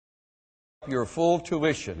your full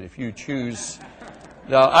tuition if you choose.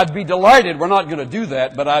 Now, I'd be delighted. We're not going to do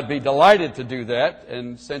that, but I'd be delighted to do that.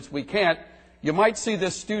 And since we can't, you might see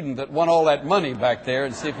this student that won all that money back there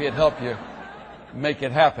and see if he'd help you make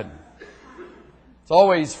it happen. It's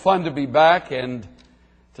always fun to be back and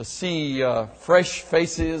to see fresh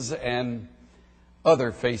faces and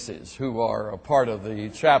other faces who are a part of the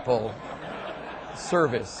chapel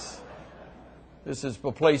service. This is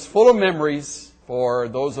a place full of memories for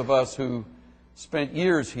those of us who spent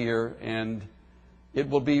years here, and it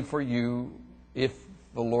will be for you, if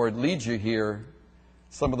the Lord leads you here,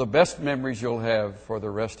 some of the best memories you'll have for the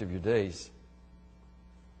rest of your days.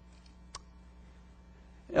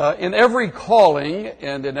 In every calling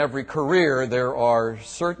and in every career, there are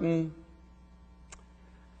certain,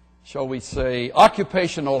 shall we say,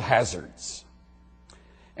 occupational hazards.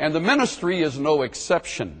 And the ministry is no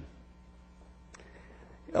exception.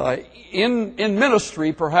 In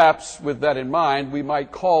ministry, perhaps with that in mind, we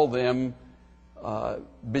might call them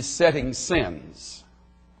besetting sins.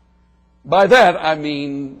 By that I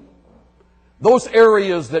mean those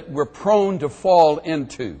areas that we're prone to fall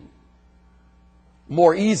into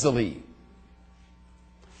more easily.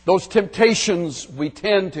 Those temptations we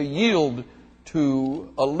tend to yield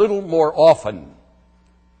to a little more often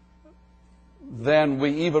than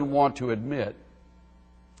we even want to admit.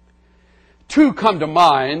 Two come to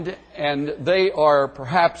mind, and they are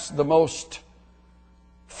perhaps the most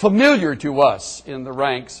familiar to us in the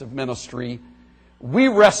ranks of ministry. We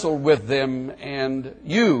wrestle with them, and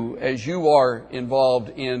you, as you are involved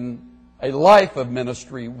in a life of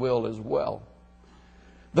ministry, will as well.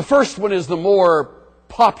 The first one is the more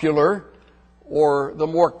popular or the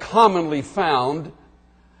more commonly found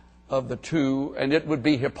of the two, and it would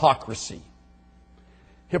be hypocrisy.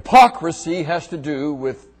 Hypocrisy has to do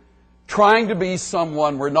with trying to be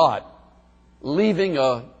someone we're not, leaving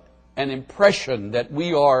an impression that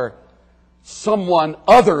we are someone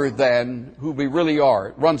other than who we really are.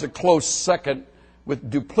 It runs a close second with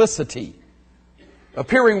duplicity,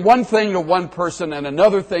 appearing one thing to one person and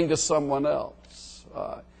another thing to someone else.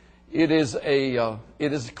 It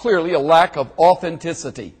is clearly a lack of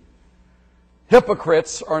authenticity.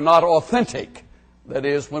 Hypocrites are not authentic. That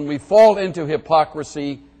is, when we fall into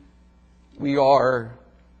hypocrisy, we are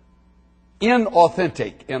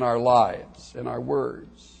inauthentic in our lives, in our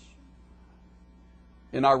words,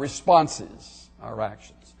 in our responses, our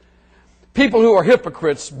actions. People who are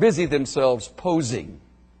hypocrites busy themselves posing.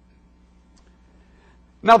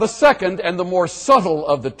 Now, the second and the more subtle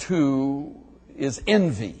of the two is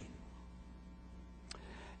envy.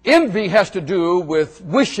 Envy has to do with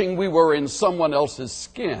wishing we were in someone else's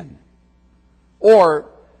skin, or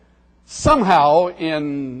somehow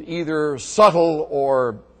in either subtle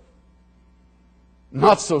or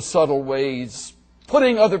not so subtle ways,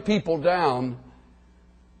 putting other people down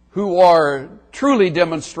who are truly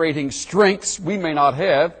demonstrating strengths we may not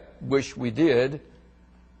have, wish we did,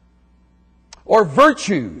 or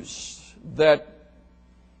virtues that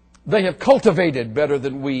they have cultivated better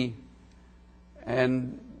than we,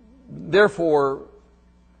 and therefore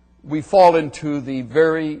we fall into the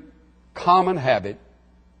very common habit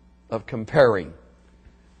of comparing.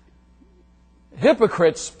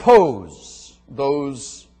 Hypocrites pose.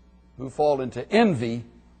 Those who fall into envy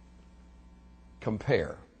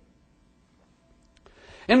compare.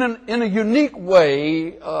 In a unique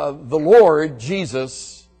way, the Lord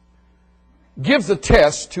Jesus gives a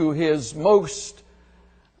test to His most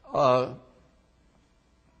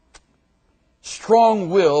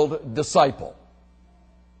strong-willed disciple.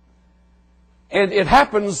 And it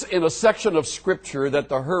happens in a section of Scripture that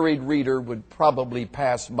the hurried reader would probably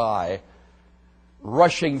pass by,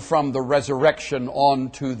 rushing from the resurrection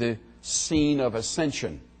onto the scene of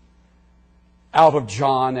ascension, out of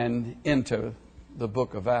John and into the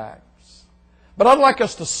book of Acts. But I'd like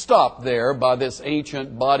us to stop there by this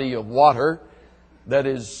ancient body of water that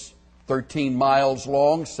is 13 miles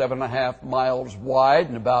long, 7.5 miles wide,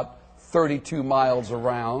 and about 32 miles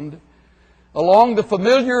around, along the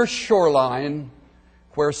familiar shoreline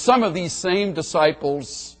where some of these same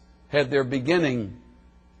disciples had their beginning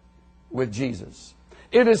with Jesus.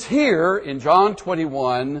 It is here in John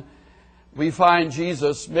 21 we find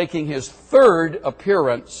Jesus making His third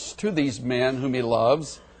appearance to these men whom He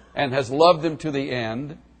loves and has loved them to the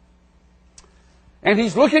end. And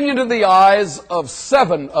He's looking into the eyes of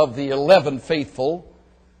 7 of the 11 faithful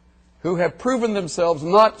who have proven themselves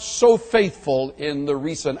not so faithful in the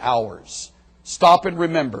recent hours. Stop and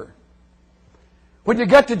remember. When you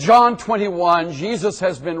get to John 21, Jesus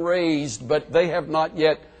has been raised, but they have not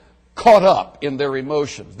yet caught up in their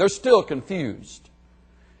emotions. They're still confused.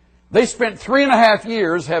 They spent 3.5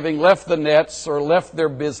 years having left the nets or left their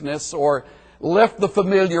business or left the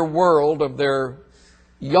familiar world of their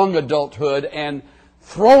young adulthood and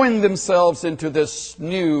throwing themselves into this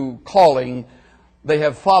new calling. They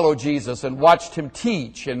have followed Jesus and watched Him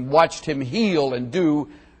teach and watched Him heal and do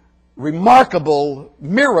remarkable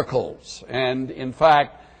miracles and, in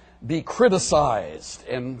fact, be criticized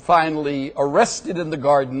and finally arrested in the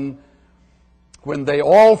garden when they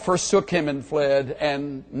all forsook Him and fled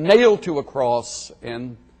and nailed to a cross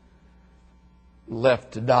and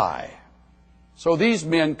left to die. So these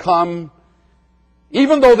men come,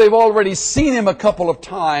 even though they've already seen Him a couple of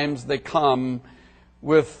times, they come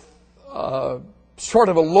with sort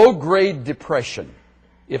of a low-grade depression,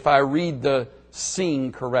 if I read the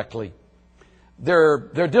scene correctly. They're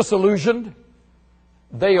disillusioned.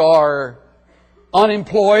 They are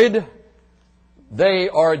unemployed. They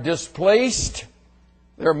are displaced.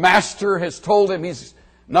 Their master has told them he's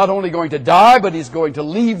not only going to die, but he's going to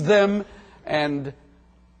leave them. And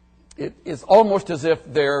it is almost as if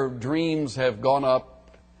their dreams have gone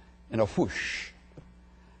up in a whoosh.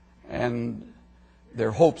 And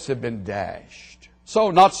their hopes have been dashed.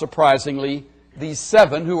 So, not surprisingly, these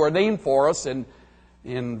 7 who are named for us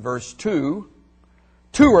in verse 2,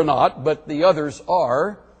 2 are not, but the others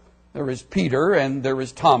are. There is Peter, and there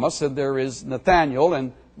is Thomas, and there is Nathanael,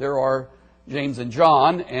 and there are James and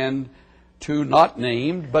John, and 2 not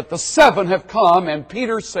named. But the 7 have come, and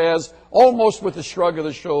Peter says, almost with a shrug of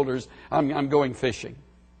the shoulders, I'm going fishing.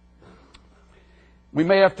 We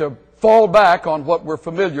may have to fall back on what we're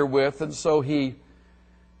familiar with, and so he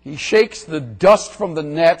shakes the dust from the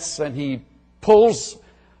nets, and he pulls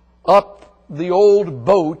up the old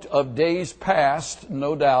boat of days past,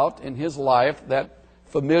 no doubt, in his life, that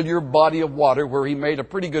familiar body of water where he made a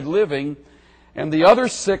pretty good living. And the other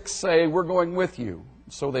 6 say, we're going with you.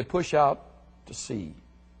 So they push out to sea.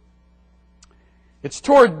 It's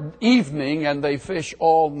toward evening and they fish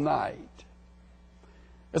all night.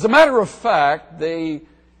 As a matter of fact, they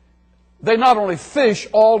not only fish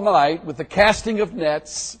all night with the casting of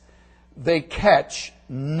nets, they catch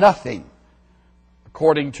nothing.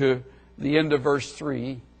 According to the end of verse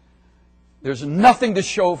 3, there's nothing to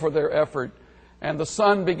show for their effort. And the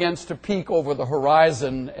sun begins to peak over the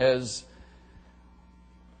horizon as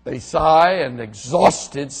they sigh and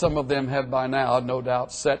exhausted. Some of them have by now, no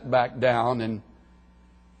doubt, sat back down and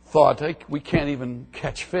thought, hey, we can't even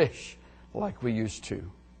catch fish like we used to.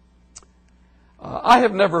 I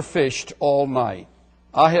have never fished all night.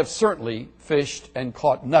 I have certainly fished and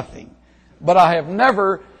caught nothing. But I have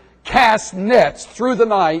never cast nets through the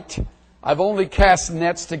night. I've only cast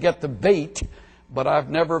nets to get the bait, but I've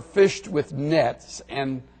never fished with nets,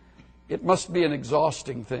 and it must be an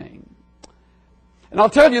exhausting thing. And I'll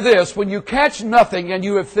tell you this, when you catch nothing and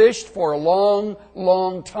you have fished for a long,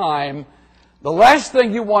 long time, the last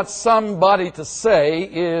thing you want somebody to say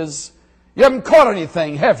is, you haven't caught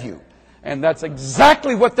anything, have you? And that's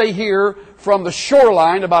exactly what they hear from the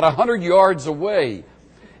shoreline about 100 yards away.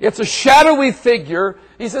 It's a shadowy figure.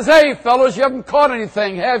 He says, hey, fellows, you haven't caught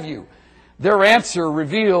anything, have you? Their answer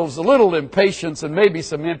reveals a little impatience and maybe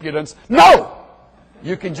some impudence. No!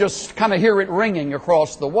 You can just kind of hear it ringing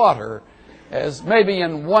across the water as maybe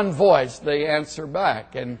in one voice they answer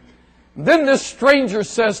back. And then this stranger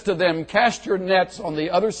says to them, cast your nets on the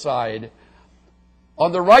other side,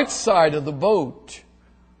 on the right side of the boat.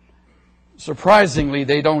 Surprisingly,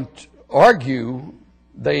 they don't argue.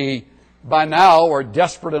 They, by now, are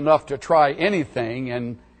desperate enough to try anything,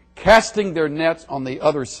 and casting their nets on the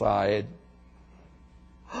other side,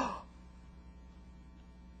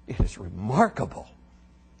 it is remarkable.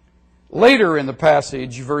 Later in the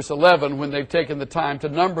passage, verse 11, when they've taken the time to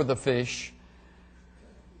number the fish,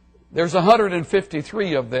 there's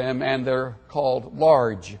 153 of them, and they're called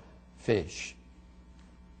large fish.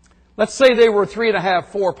 Let's say they were 3.5,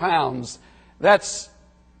 4 pounds. That's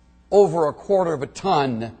over a quarter of a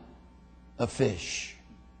ton of fish.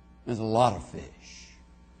 There's a lot of fish.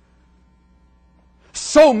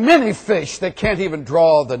 So many fish they can't even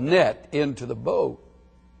draw the net into the boat.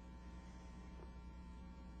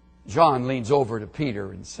 John leans over to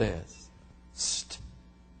Peter and says, "St,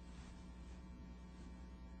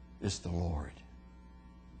 it's the Lord."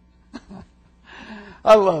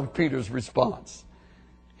 I love Peter's response.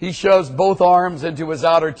 He shoves both arms into his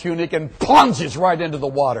outer tunic and plunges right into the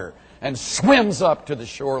water and swims up to the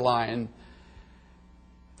shoreline.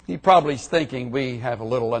 He probably is thinking we have a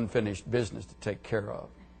little unfinished business to take care of.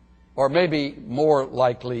 Or maybe more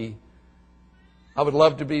likely, I would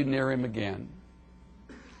love to be near him again.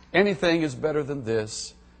 Anything is better than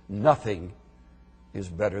this. Nothing is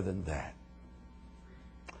better than that.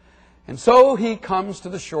 And so he comes to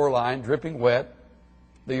the shoreline, dripping wet.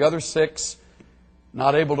 The other 6,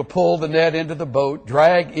 not able to pull the net into the boat,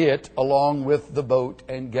 drag it along with the boat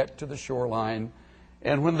and get to the shoreline.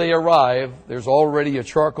 And when they arrive, there's already a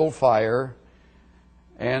charcoal fire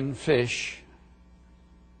and fish.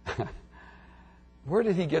 Where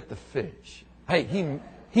did he get the fish? Hey,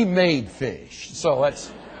 he made fish, so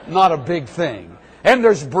that's not a big thing. And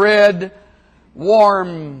there's bread,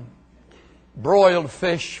 warm, broiled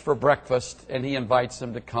fish for breakfast, and he invites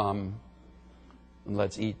them to come and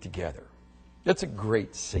let's eat together. It's a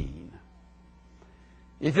great scene.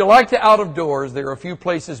 If you like the out of doors, there are a few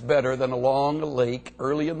places better than along a lake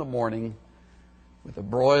early in the morning with a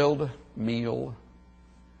broiled meal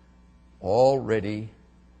all ready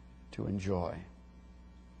to enjoy.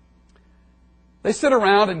 They sit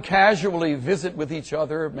around and casually visit with each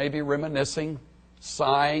other, maybe reminiscing,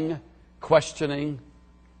 sighing, questioning,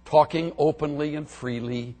 talking openly and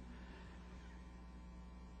freely.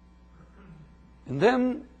 And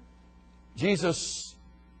then Jesus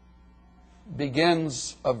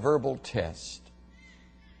begins a verbal test.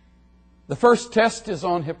 The first test is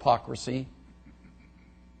on hypocrisy.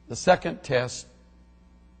 The second test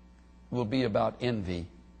will be about envy.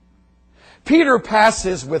 Peter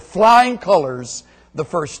passes with flying colors the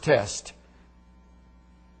first test.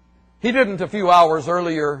 He didn't a few hours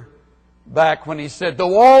earlier back when he said,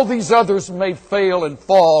 though all these others may fail and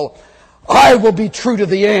fall, I will be true to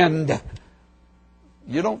the end.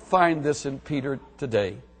 You don't find this in Peter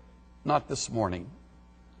today. Not this morning.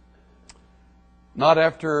 Not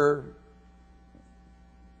after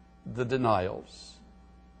the denials.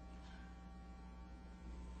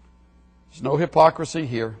 There's no hypocrisy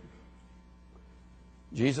here.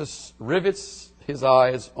 Jesus rivets his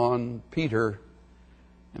eyes on Peter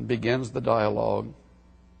and begins the dialogue.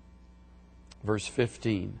 Verse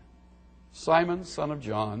 15. Simon, son of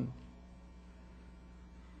John,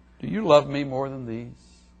 do you love me more than these?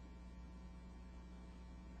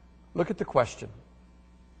 Look at the question.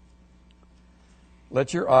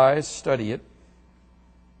 Let your eyes study it.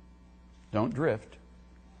 Don't drift.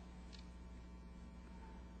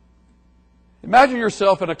 Imagine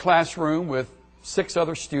yourself in a classroom with 6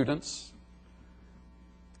 other students.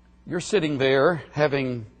 You're sitting there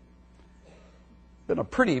having been a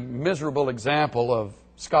pretty miserable example of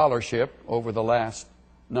scholarship over the last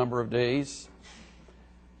number of days.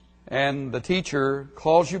 And the teacher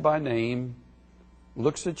calls you by name,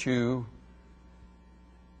 looks at you,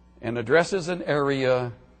 and addresses an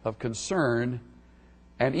area of concern,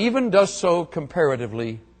 and even does so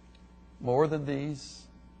comparatively more than these.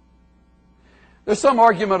 There's some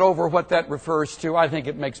argument over what that refers to. I think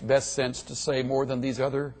it makes best sense to say more than these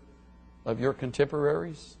other of your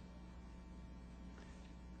contemporaries.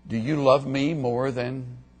 Do you love me more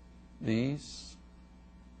than these?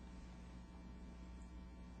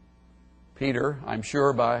 Peter, I'm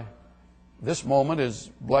sure by this moment, is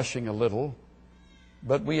blushing a little,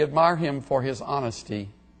 but we admire him for his honesty.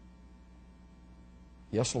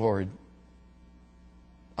 Yes, Lord,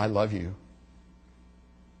 I love you.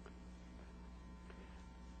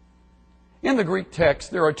 In the Greek text,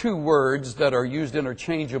 there are 2 words that are used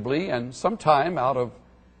interchangeably, and sometime out of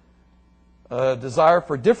a desire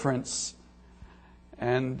for difference.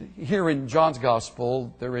 And here in John's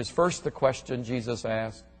Gospel, there is first the question Jesus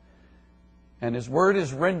asked, and his word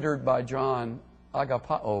is rendered by John,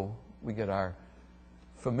 agapao. We get our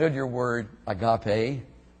familiar word agape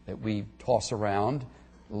that we toss around,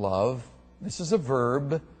 love. This is a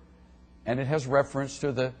verb, and it has reference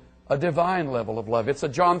to a divine level of love. It's a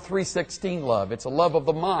John 3:16 love. It's a love of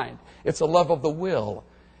the mind. It's a love of the will.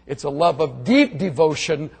 It's a love of deep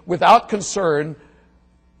devotion without concern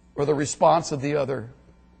for the response of the other.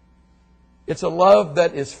 It's a love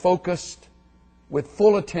that is focused with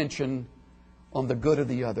full attention on the good of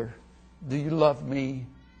the other. Do you love me?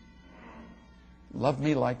 Love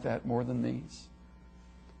me like that more than these?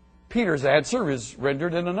 Peter's answer is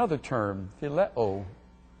rendered in another term, phileo.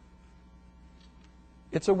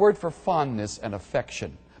 It's a word for fondness and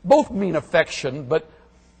affection. Both mean affection, but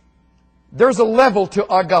there's a level to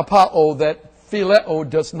agapao that phileo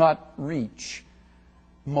does not reach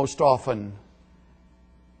most often.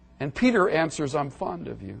 And Peter answers, I'm fond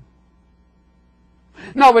of you.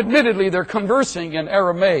 Now, admittedly, they're conversing in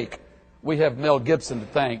Aramaic. We have Mel Gibson to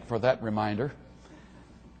thank for that reminder.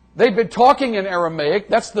 They've been talking in Aramaic.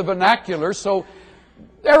 That's the vernacular, so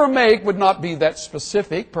Aramaic would not be that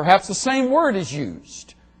specific. Perhaps the same word is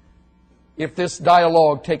used if this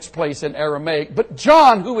dialogue takes place in Aramaic. But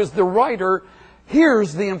John, who is the writer,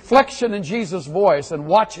 hears the inflection in Jesus' voice and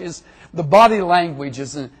watches the body language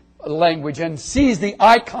and sees the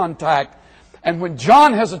eye contact And when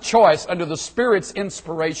John has a choice under the Spirit's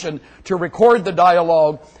inspiration to record the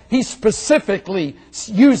dialogue, he specifically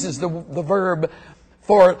uses the verb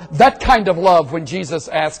for that kind of love when Jesus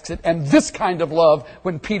asks it, and this kind of love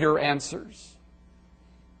when Peter answers.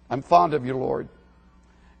 I'm fond of you, Lord.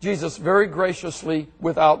 Jesus very graciously,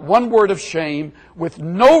 without one word of shame, with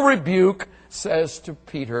no rebuke, says to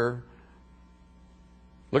Peter,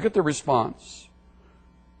 look at the response.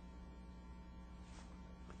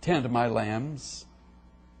 Tend my lambs.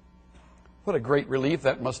 What a great relief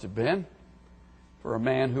that must have been for a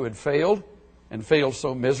man who had failed, and failed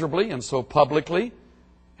so miserably and so publicly,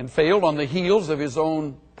 and failed on the heels of his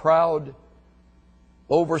own proud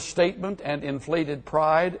overstatement and inflated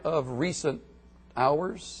pride of recent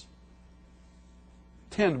hours.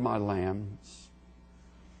 Tend my lambs.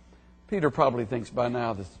 Peter probably thinks by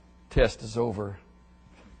now the test is over.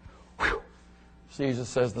 Whew. Jesus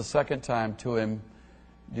says the second time to him,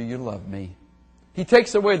 do you love me? He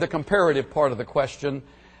takes away the comparative part of the question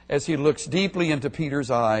as he looks deeply into Peter's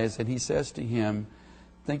eyes, and he says to him,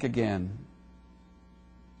 think again.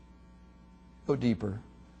 Go deeper.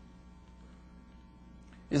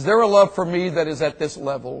 Is there a love for me that is at this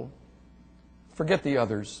level? Forget the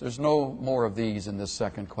others. There's no more of these in this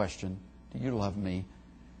second question. Do you love me?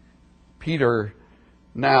 Peter,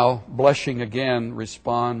 now blushing again,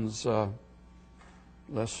 responds,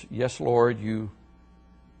 yes, Lord, you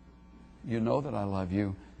know that I love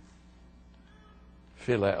you.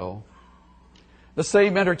 Phileo. The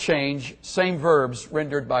same interchange, same verbs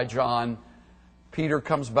rendered by John. Peter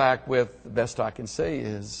comes back with, the best I can say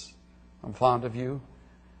is, I'm fond of you.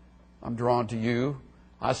 I'm drawn to you.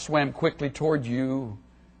 I swam quickly toward you.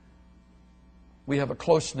 We have a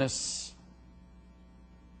closeness.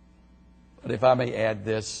 But if I may add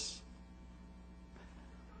this,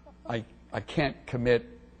 I can't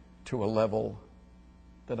commit to a level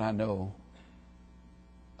that I know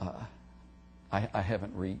I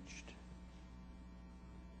haven't reached.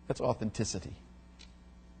 That's authenticity.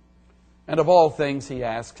 And of all things, he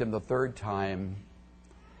asks him the third time,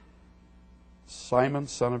 Simon,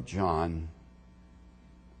 son of John,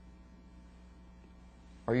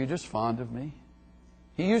 are you just fond of me?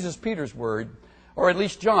 He uses Peter's word, or at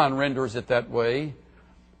least John renders it that way.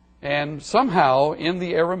 And somehow, in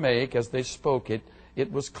the Aramaic, as they spoke it,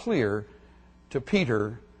 it was clear to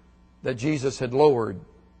Peter that Jesus had lowered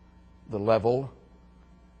the level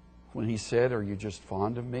when he said, are you just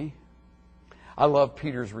fond of me? I love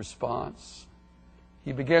Peter's response.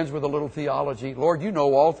 He begins with a little theology. Lord, you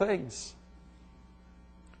know all things.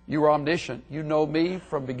 You are omniscient. You know me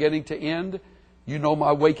from beginning to end. You know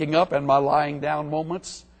my waking up and my lying down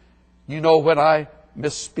moments. You know when I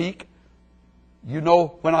misspeak. You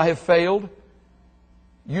know when I have failed.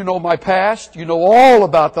 You know my past. You know all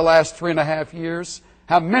about the last 3.5 years.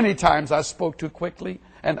 How many times I spoke too quickly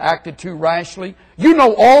and acted too rashly. You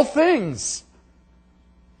know all things.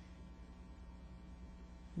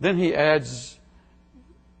 Then he adds,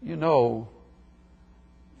 you know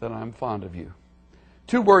that I'm fond of you.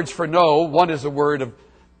 2 words for know. One is a word of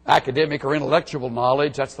academic or intellectual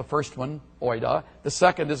knowledge. That's the first one, oida. The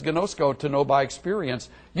second is gnosko, to know by experience.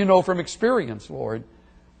 You know from experience, Lord.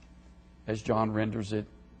 As John renders it,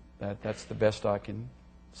 that's the best I can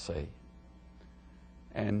say.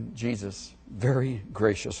 And Jesus very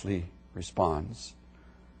graciously responds,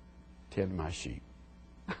 tend my sheep.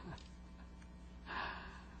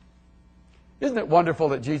 Isn't it wonderful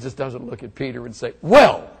that Jesus doesn't look at Peter and say,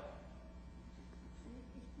 well,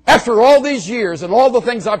 after all these years and all the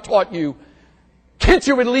things I've taught you, can't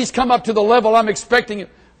you at least come up to the level I'm expecting?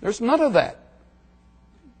 There's none of that.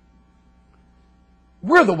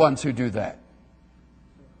 We're the ones who do that.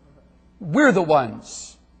 We're the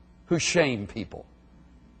ones who shame people.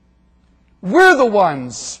 We're the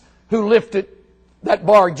ones who lifted that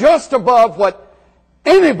bar just above what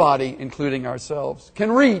anybody, including ourselves,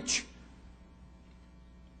 can reach.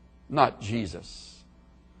 Not Jesus.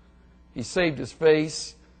 He saved his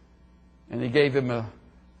face, and he gave him a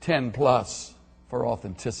 10 plus for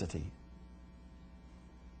authenticity.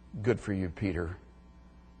 Good for you, Peter.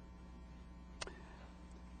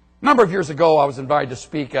 A number of years ago, I was invited to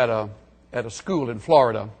speak at a school in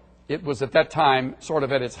Florida. It was at that time sort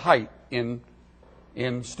of at its height in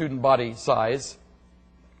student body size.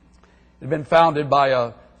 It had been founded by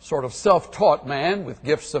a sort of self-taught man with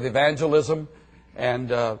gifts of evangelism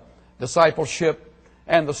and discipleship,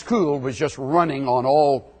 and the school was just running on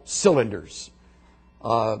all cylinders.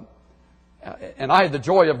 And I had the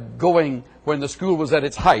joy of going when the school was at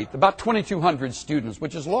its height. About 2,200 students,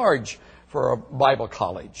 which is large for a Bible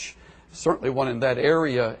college. Certainly one in that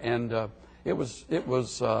area. And it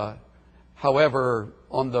was, however,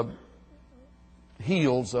 on the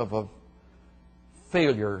heels of a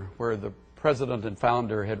failure where the president and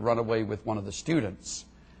founder had run away with one of the students,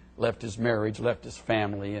 left his marriage, left his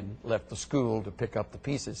family, and left the school to pick up the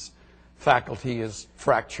pieces. Faculty is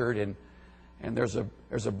fractured, and there's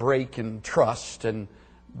a break in trust, and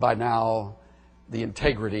by now the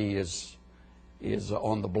integrity is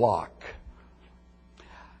on the block.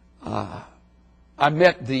 I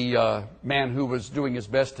met the man who was doing his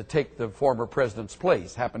best to take the former president's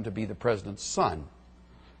place, happened to be the president's son.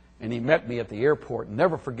 And he met me at the airport.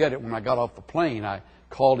 Never forget it, when I got off the plane, I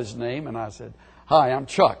called his name and I said, "Hi, I'm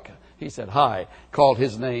Chuck." He said, "Hi." Called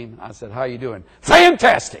his name. I said, "How you doing?"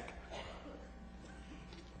 "Fantastic."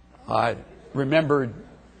 I remembered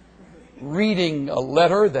reading a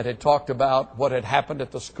letter that had talked about what had happened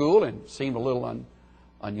at the school, and it seemed a little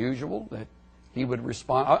unusual that he would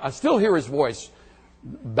respond. I still hear his voice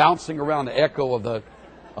bouncing around the echo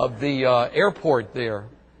of the airport there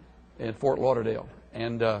in Fort Lauderdale.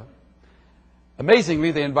 And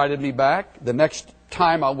amazingly, they invited me back. The next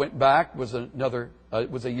time I went back was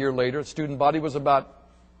was a year later. The student body was about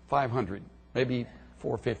 500, maybe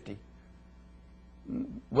 450.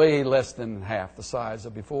 Way less than half the size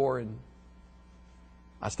of before. And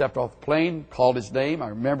I stepped off the plane, called his name. I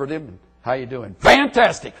remembered him. And, "How you doing?"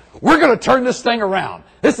 "Fantastic. We're going to turn this thing around.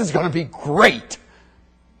 This is going to be great."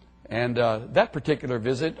 And that particular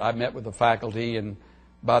visit, I met with the faculty, and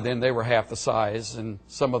by then they were half the size, and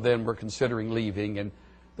some of them were considering leaving, and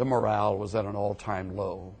the morale was at an all-time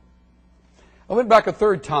low. I went back a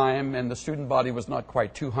third time, and the student body was not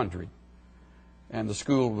quite 200, and the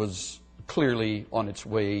school was clearly on its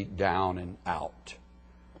way down and out.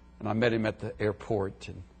 And I met him at the airport,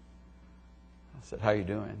 and I said, "How you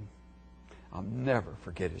doing?" I'll never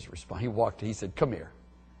forget his response. He said, "Come here."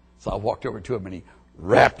 So I walked over to him, and he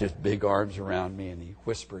wrapped his big arms around me, and he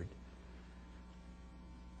whispered,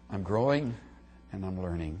 "I'm growing and I'm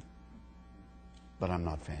learning, but I'm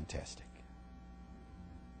not fantastic."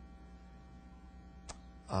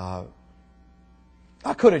 I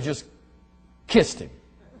could have just kissed him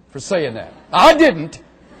for saying that. I didn't,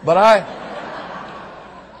 but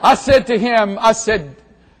I said to him, I said,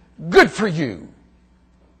 "Good for you.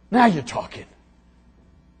 Now you're talking."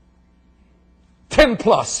 10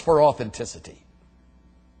 plus for authenticity.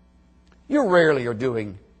 You rarely are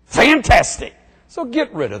doing fantastic. So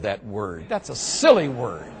get rid of that word. That's a silly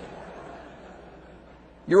word.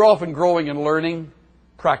 You're often growing and learning.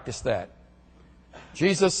 Practice that.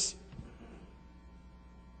 Jesus,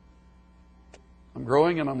 I'm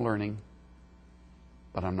growing and I'm learning,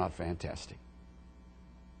 but I'm not fantastic.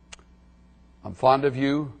 I'm fond of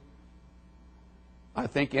you. I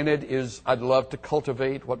think in it is, I'd love to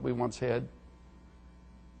cultivate what we once had,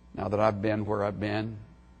 now that I've been where I've been.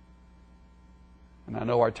 And I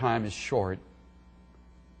know our time is short,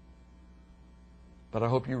 but I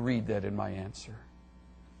hope you read that in my answer.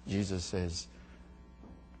 Jesus says,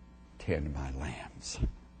 "Tend my lambs."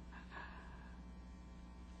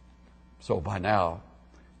 So by now,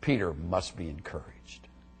 Peter must be encouraged.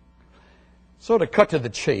 So to cut to the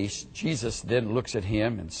chase, Jesus then looks at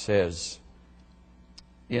him and says,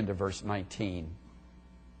 into verse 19,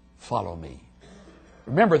 "Follow me."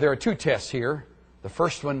 Remember, there are two tests here. The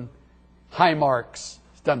first one, high marks,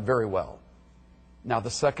 it's done very well. Now the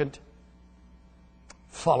second,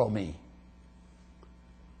 follow me.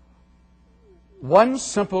 One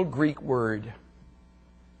simple Greek word.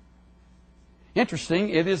 Interesting,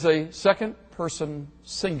 it is a second person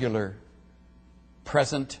singular,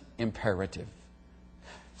 present imperative.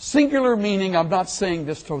 Singular meaning, I'm not saying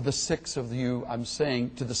this to the 6 of you, I'm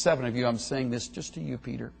saying to the 7 of you, I'm saying this just to you,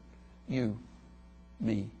 Peter. You,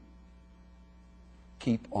 me.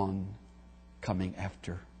 Keep on coming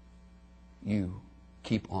after you.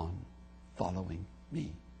 Keep on following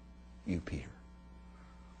me. You, Peter.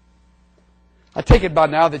 I take it by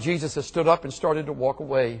now that Jesus has stood up and started to walk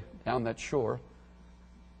away down that shore.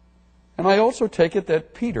 And I also take it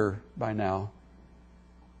that Peter, by now,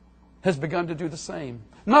 has begun to do the same.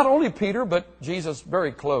 Not only Peter, but Jesus'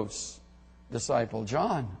 very close disciple,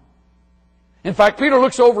 John. In fact, Peter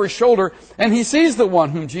looks over his shoulder and he sees the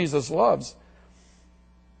one whom Jesus loves.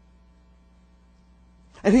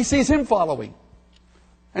 And he sees him following.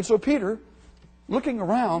 And so Peter, looking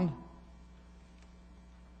around,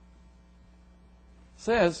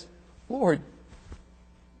 says, "Lord,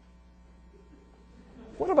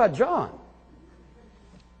 what about John?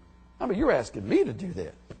 I mean, you're asking me to do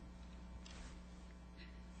that.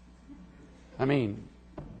 I mean,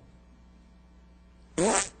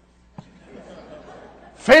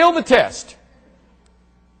 fail the test."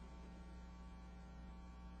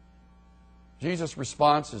 Jesus'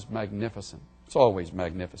 response is magnificent. It's always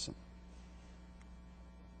magnificent.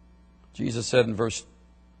 Jesus said in verse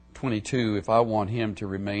 22, if I want him to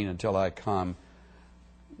remain until I come,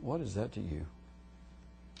 what is that to you?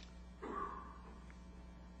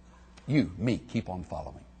 You, me, keep on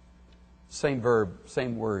following. Same verb,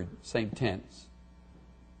 same word, same tense,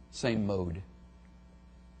 same mode.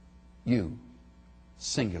 You,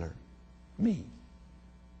 singular, me,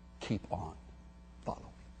 keep on following.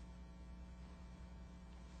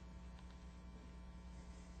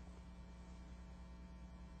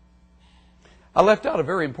 I left out a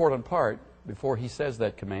very important part before he says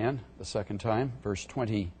that command the second time. Verse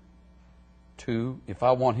 22, if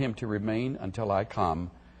I want him to remain until I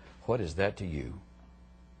come, what is that to you?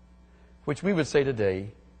 Which we would say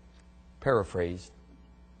today, paraphrased,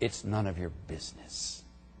 it's none of your business.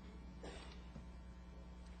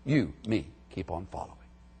 You, me, keep on following.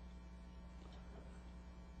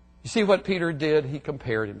 You see what Peter did? He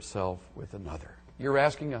compared himself with another. You're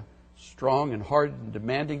asking a strong and hard and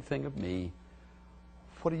demanding thing of me.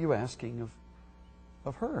 What are you asking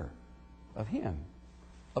of her, of him,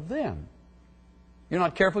 of them? You're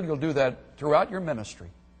not careful, you'll do that throughout your ministry.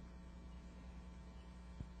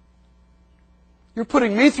 You're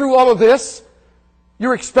putting me through all of this.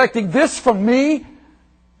 You're expecting this from me.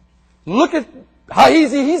 Look at how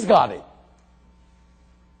easy he's got it.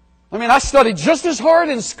 I mean, I studied just as hard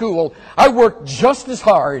in school. I worked just as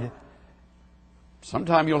hard.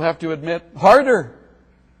 Sometime you'll have to admit, harder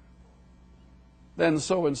than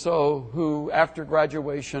so-and-so who, after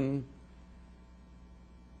graduation,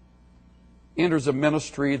 enters a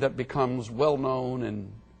ministry that becomes well-known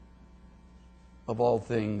and, of all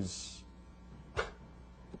things,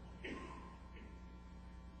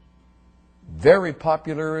 very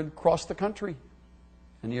popular across the country.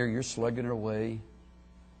 And here you're slugging it away,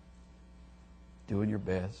 doing your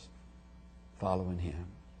best, following him.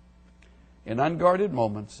 In unguarded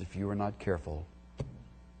moments, if you are not careful,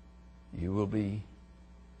 you will be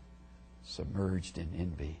submerged in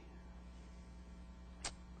envy.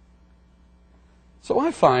 So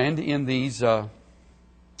I find in these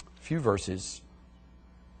few verses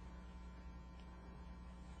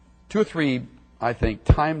 2 or 3, I think,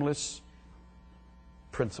 timeless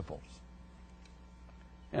principles.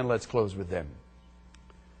 And let's close with them.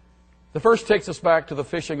 The first takes us back to the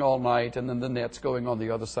fishing all night, and then the net's going on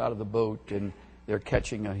the other side of the boat, and they're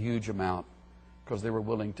catching a huge amount because they were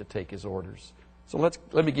willing to take his orders. So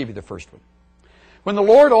let me give you the first one. When the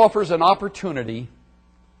Lord offers an opportunity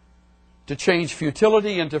to change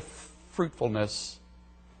futility into fruitfulness,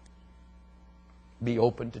 be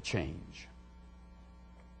open to change.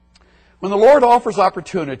 When the Lord offers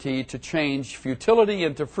opportunity to change futility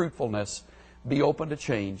into fruitfulness, be open to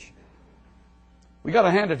change. We got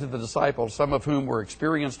to hand it to the disciples, some of whom were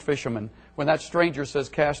experienced fishermen. When that stranger says,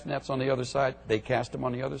 cast nets on the other side, they cast them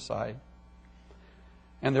on the other side.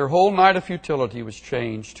 And their whole night of futility was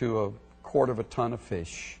changed to a quarter of a ton of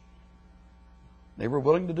fish. They were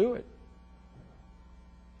willing to do it.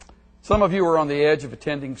 Some of you are on the edge of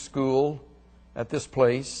attending school at this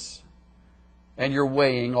place, and you're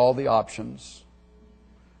weighing all the options.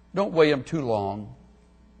 Don't weigh them too long.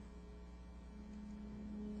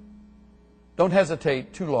 Don't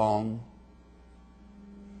hesitate too long.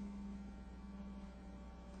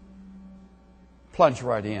 Plunge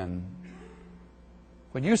right in.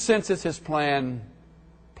 When you sense it's his plan,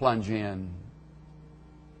 plunge in.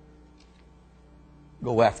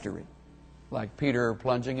 Go after it. Like Peter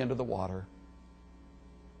plunging into the water.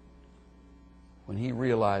 When he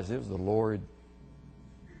realized it was the Lord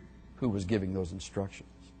who was giving those instructions.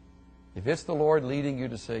 If it's the Lord leading you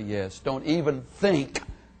to say yes, don't even think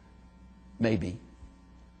maybe.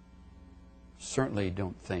 Certainly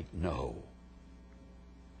don't think no.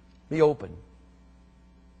 Be open.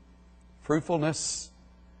 Fruitfulness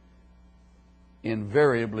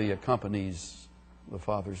invariably accompanies the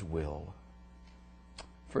Father's will.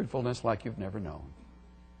 Fruitfulness like you've never known.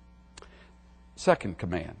 Second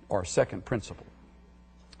command, or second principle.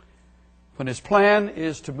 When his plan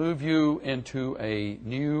is to move you into a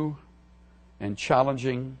new and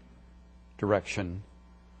challenging direction,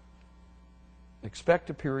 expect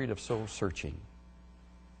a period of soul searching.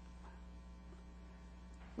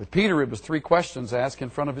 With Peter, it was 3 questions asked in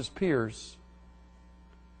front of his peers.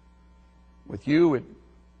 With you, it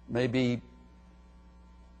may be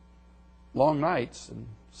long nights and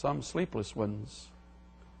some sleepless ones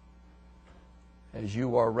as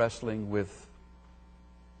you are wrestling with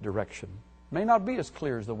direction. May not be as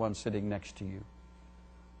clear as the one sitting next to you.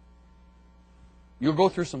 You'll go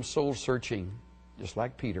through some soul searching, just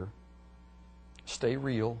like Peter. Stay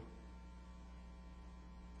real.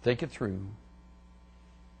 Think it through.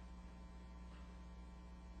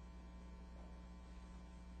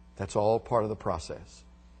 That's all part of the process.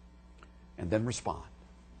 And then respond.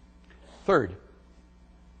 Third,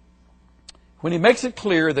 when He makes it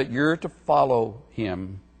clear that you're to follow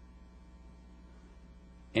Him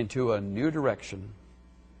into a new direction,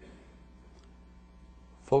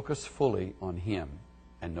 focus fully on Him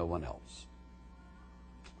and no one else.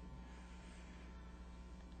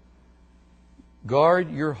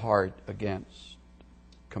 Guard your heart against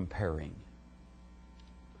comparing.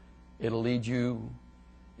 It'll lead you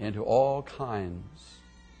into all kinds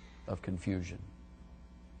of confusion.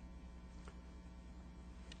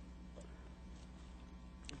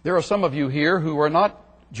 There are some of you here who are not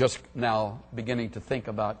just now beginning to think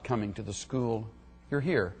about coming to the school. You're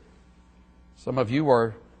here. Some of you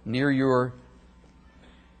are near your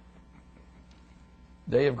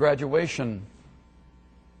day of graduation,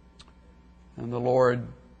 and the Lord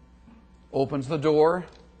opens the door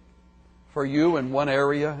for you in one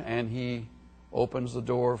area, and He opens the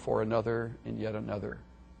door for another in yet another.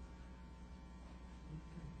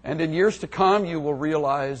 And in years to come, you will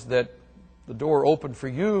realize that the door opened for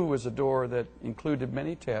you is a door that included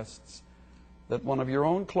many tests that one of your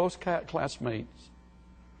own close classmates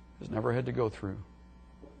has never had to go through.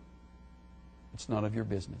 It's none of your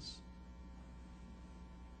business.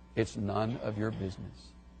 It's none of your business.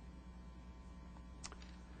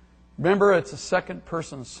 Remember, it's a second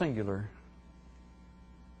person singular.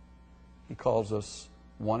 He calls us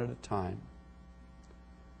one at a time,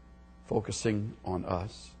 focusing on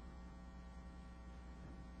us.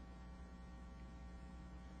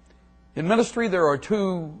 In ministry, there are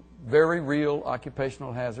two very real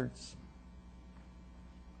occupational hazards.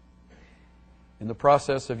 In the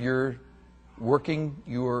process of your working,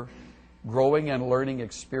 your growing and learning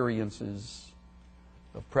experiences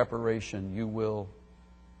of preparation, you will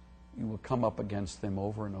come up against them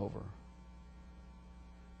over and over.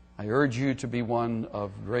 I urge you to be one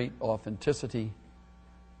of great authenticity,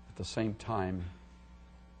 at the same time,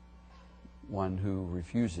 one who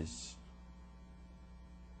refuses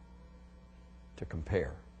to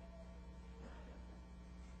compare.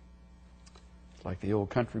 It's like the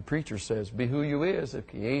old country preacher says, be who you is.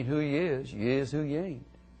 If you ain't who you is who you ain't.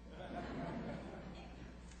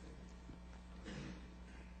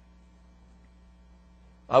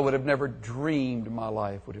 I would have never dreamed my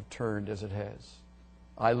life would have turned as it has.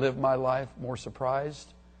 I live my life more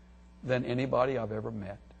surprised than anybody I've ever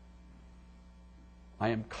met. I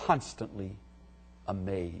am constantly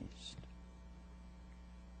amazed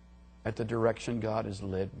at the direction God has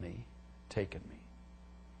led me, taken me.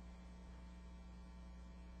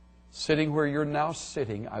 Sitting where you're now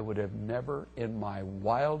sitting, I would have never in my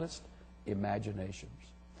wildest imaginations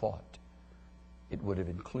thought it would have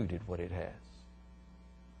included what it has.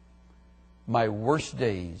 My worst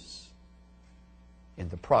days in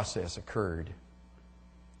the process occurred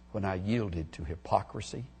when I yielded to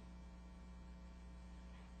hypocrisy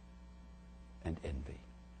and envy.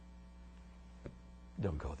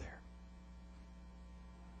 Don't go there.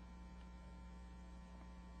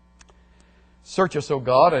 Search us, O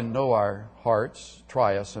God, and know our hearts.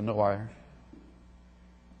 Try us and know our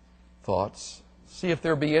thoughts. See if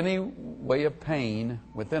there be any way of pain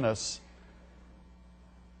within us,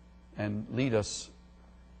 and lead us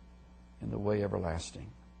in the way everlasting.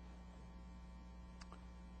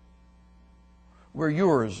 We're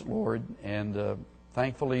yours, Lord, and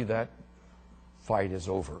thankfully that fight is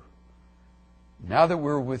over. Now that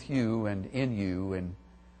we're with you and in you, and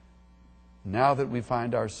now that we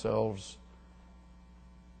find ourselves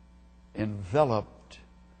enveloped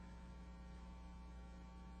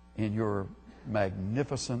in your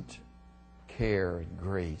magnificent care and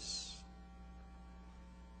grace,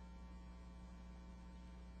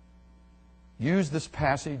 use this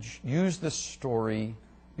passage, use this story,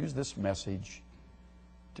 use this message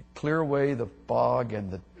to clear away the fog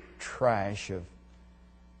and the trash of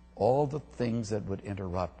all the things that would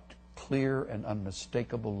interrupt clear and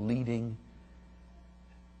unmistakable leading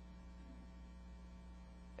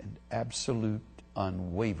and absolute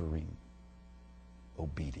unwavering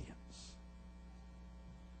obedience.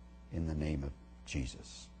 In the name of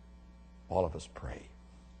Jesus. All of us pray.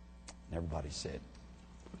 And everybody said,